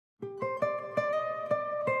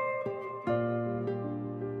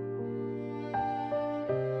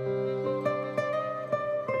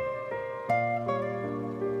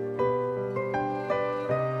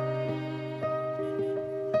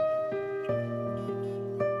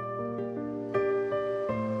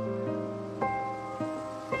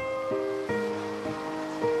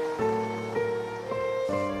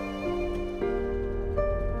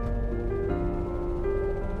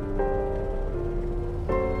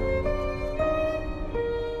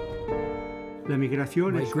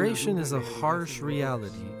Migration is a harsh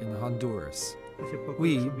reality in Honduras.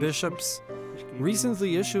 We, bishops,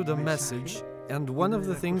 recently issued a message, and one of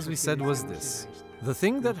the things we said was this: the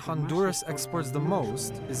thing that Honduras exports the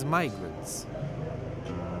most is migrants.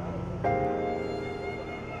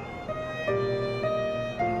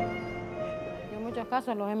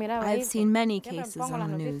 I've seen many cases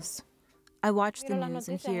on the news. I watch the news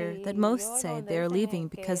and hear that most say they are leaving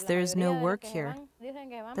because there is no work here,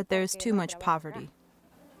 that there is too much poverty.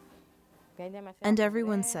 And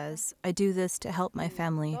everyone says, I do this to help my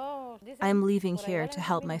family. I am leaving here to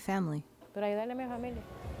help my family.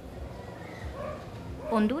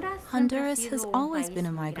 Honduras has always been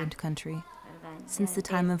a migrant country. Since the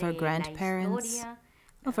time of our grandparents,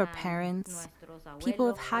 of our parents, people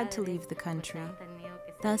have had to leave the country.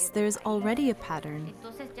 Thus, there is already a pattern.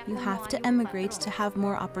 You have to emigrate to have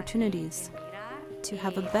more opportunities, to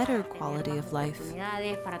have a better quality of life.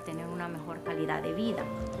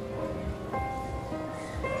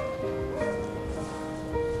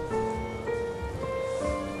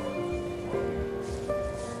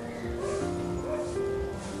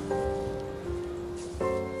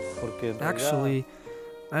 Actually,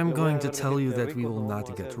 I'm going to tell you that we will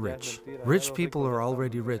not get rich. Rich people are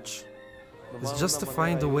already rich. It's just to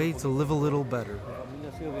find a way to live a little better.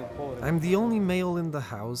 I'm the only male in the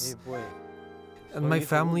house, and my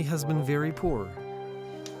family has been very poor.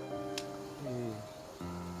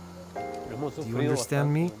 Do you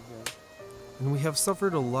understand me? And we have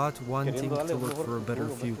suffered a lot wanting to look for a better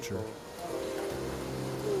future.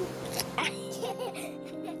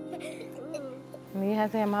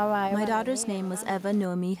 My daughter's name was Eva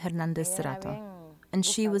Noemi Hernandez Serrato, and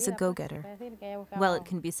she was a go-getter. Well, it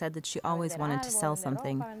can be said that she always wanted to sell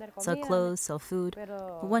something, sell clothes, sell food.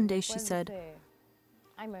 But one day she said,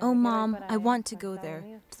 "Oh, Mom, I want to go there,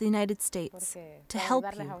 to the United States, to help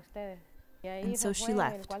you." And so she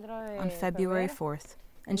left on February 4th,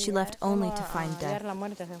 and she left only to find death.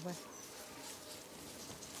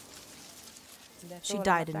 She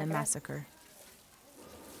died in a massacre.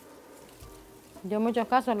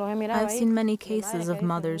 I've seen many cases of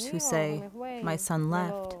mothers who say, "My son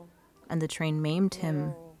left, and the train maimed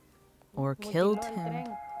him, or killed him,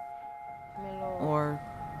 or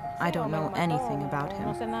I don't know anything about him."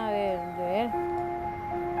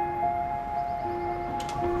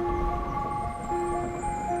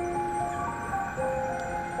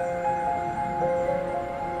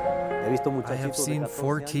 I have seen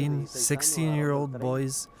 14, 16-year-old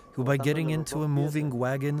boys who, by getting into a moving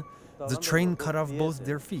wagon, the train cut off both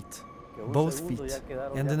their feet,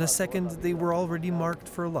 and in a second they were already marked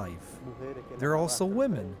for life. There are also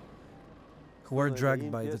women who are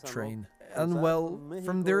dragged by the train, and well,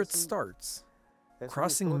 from there it starts.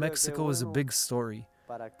 Crossing Mexico is a big story.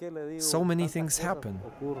 So many things happen.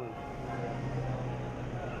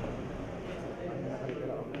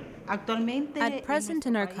 At present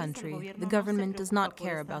in our country, the government does not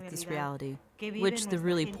care about this reality, which the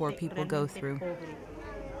really poor people go through.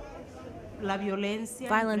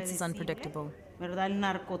 Violence is unpredictable.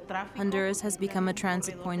 Honduras has become a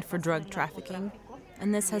transit point for drug trafficking,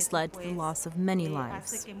 and this has led to the loss of many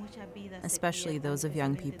lives, especially those of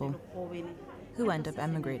young people, who end up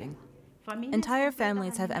emigrating. Entire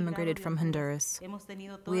families have emigrated from Honduras.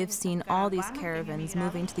 We have seen all these caravans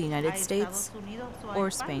moving to the United States or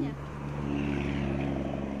Spain.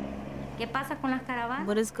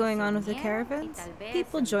 What is going on with the caravans?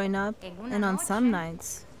 People join up, and on some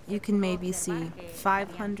nights, you can maybe see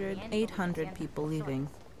 500, 800 people leaving.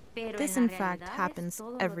 This, in fact, happens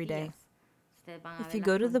every day. If you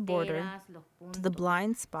go to the border, to the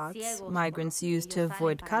blind spots migrants use to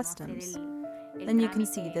avoid customs, then you can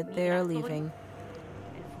see that they are leaving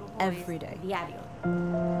every day.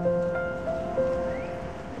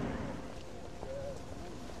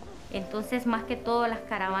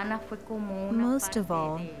 Most of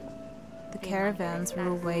all, the caravans were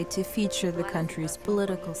a way to feature the country's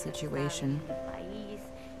political situation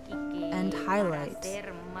and highlight,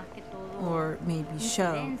 or maybe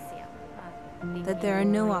show, that there are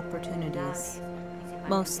no opportunities,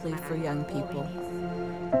 mostly for young people.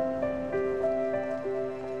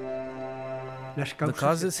 The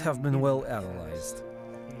causes have been well analyzed.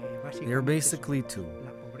 They are basically two: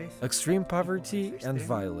 extreme poverty and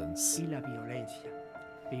violence.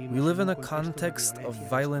 We live in a context of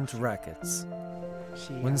violent rackets.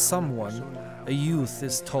 When someone, a youth,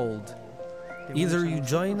 is told, either you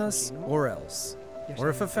join us or else, or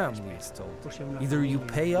if a family is told, either you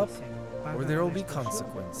pay up or there will be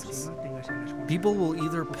consequences, people will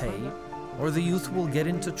either pay, or the youth will get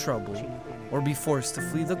into trouble or be forced to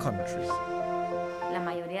flee the country.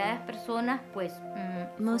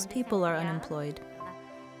 Most people are unemployed,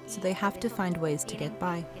 so they have to find ways to get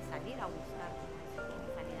by.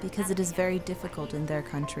 Because it is very difficult in their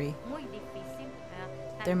country.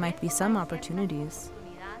 There might be some opportunities,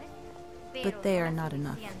 but they are not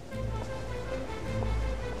enough.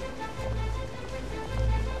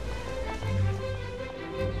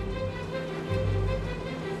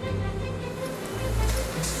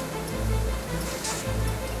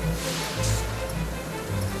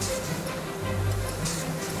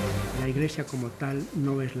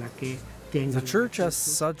 The church as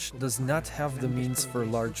such does not have the means for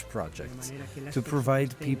large projects, to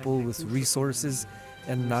provide people with resources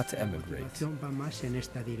and not emigrate.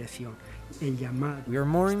 We are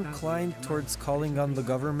more inclined towards calling on the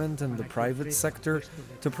government and the private sector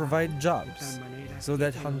to provide jobs, so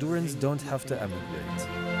that Hondurans don't have to emigrate.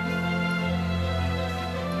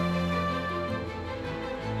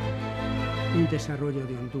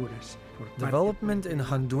 Development in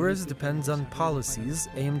Honduras depends on policies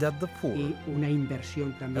aimed at the poor,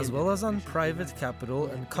 as well as on private capital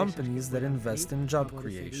and companies that invest in job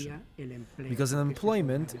creation, because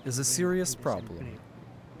unemployment is a serious problem.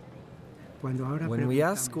 When we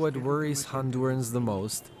ask what worries Hondurans the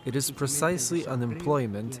most, it is precisely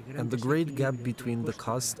unemployment and the great gap between the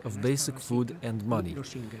cost of basic food and money.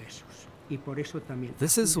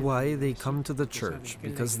 This is why they come to the church,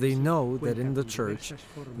 because they know that in the church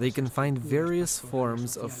they can find various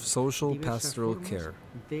forms of social pastoral care.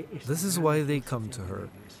 This is why they come to her,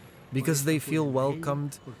 because they feel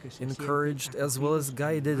welcomed, encouraged, as well as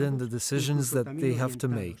guided in the decisions that they have to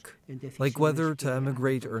make, like whether to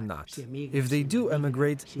emigrate or not. If they do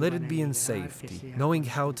emigrate, let it be in safety, knowing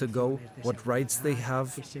how to go, what rights they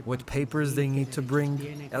have, what papers they need to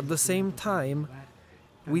bring. At the same time,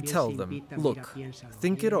 we tell them, look,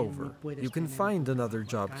 think it over. You can find another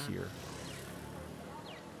job here.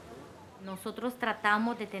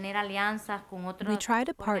 We try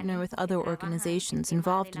to partner with other organizations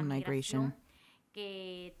involved in migration,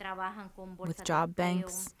 with job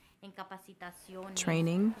banks,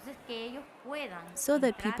 training, so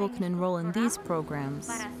that people can enroll in these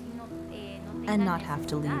programs and not have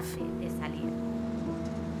to leave.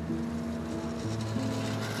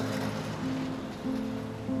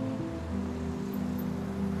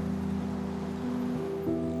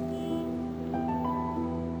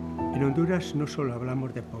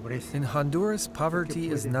 In Honduras, poverty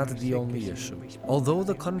is not the only issue. Although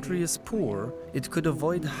the country is poor, it could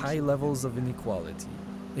avoid high levels of inequality.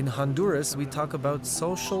 In Honduras, we talk about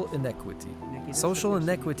social inequity. Social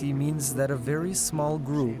inequity means that a very small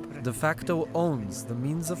group de facto owns the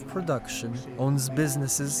means of production, owns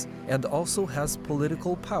businesses, and also has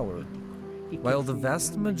political power, while the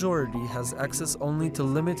vast majority has access only to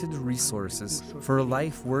limited resources for a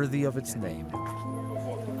life worthy of its name.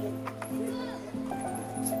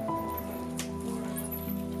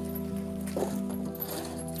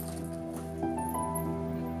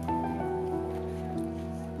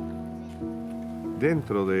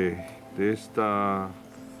 Dentro de esta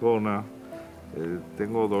zona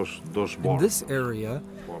tengo dos In this area,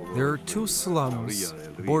 there are two slums,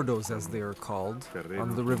 bordos as they are called,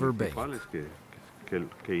 on the river bank.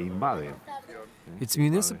 It's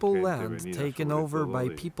municipal land taken over by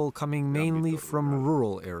people coming mainly from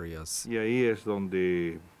rural areas.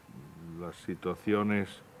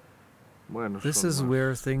 This is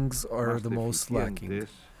where things are the most lacking,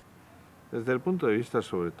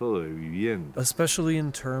 especially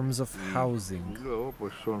in terms of housing.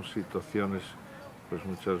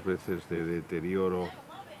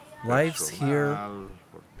 Lives here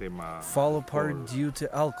fall apart due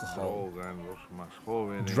to alcohol,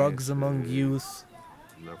 drugs among youth,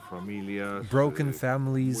 broken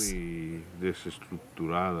families,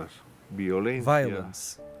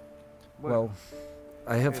 violence. Well,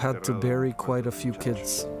 I have had to bury quite a few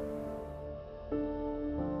kids.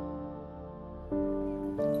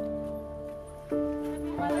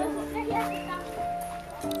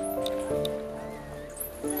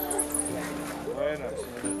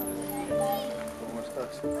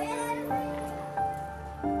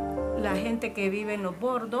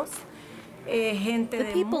 The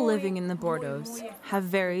people living in the bordos have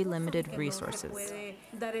very limited resources.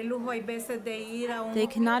 They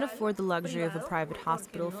cannot afford the luxury of a private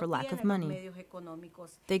hospital for lack of money.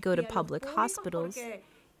 They go to public hospitals,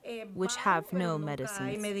 which have no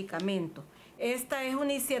medicines.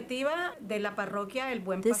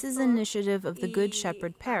 This is an initiative of the Good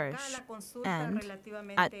Shepherd Parish, and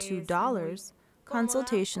at $2,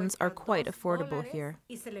 consultations are quite affordable here.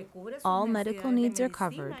 All medical needs are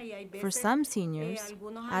covered. For some seniors,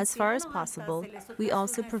 as far as possible, we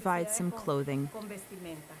also provide some clothing.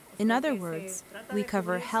 In other words, we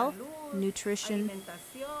cover health, nutrition,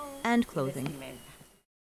 and clothing.